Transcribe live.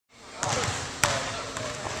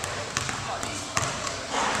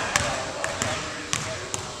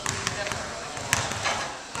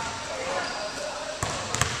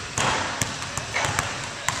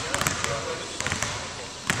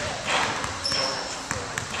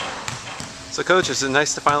So, Coach, is it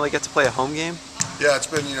nice to finally get to play a home game? Yeah, it's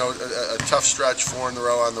been a tough stretch, 4 in a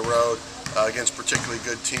row on the road against particularly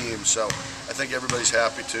good teams. So I think everybody's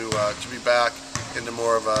happy to be back into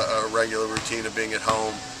more of a regular routine of being at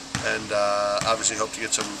home, and obviously hope to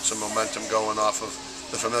get some momentum going off of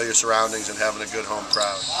the familiar surroundings and having a good home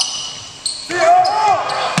crowd.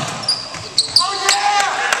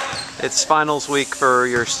 It's finals week for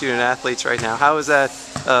your student athletes right now. How has that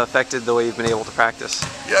affected the way you've been able to practice?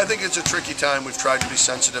 Yeah, I think it's a tricky time. We've tried to be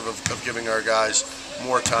sensitive of giving our guys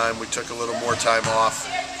more time. We took a little more time off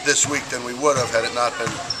this week than we would have had it not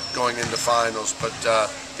been going into finals. But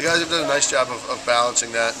the guys have done a nice job of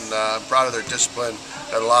balancing that, and I'm proud of their discipline.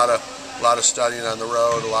 Had a lot of studying on the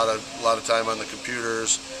road, a lot of time on the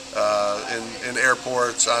computers, in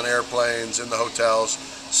airports, on airplanes, in the hotels.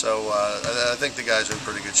 So I think the guys are in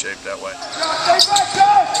pretty good shape that way.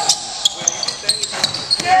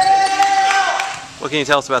 What can you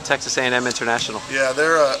tell us about Texas A&M International? Yeah,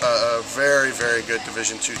 they're a very, very good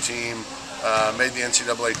Division II team. Made the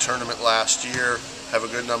NCAA tournament last year. Have a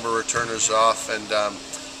good number of returners off, and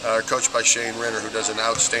are coached by Shane Rinner, who does an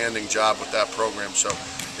outstanding job with that program. So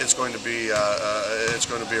it's going to be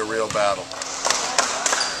a real battle.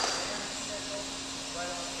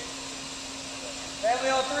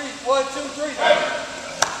 Family on 3. 1, 2, 3.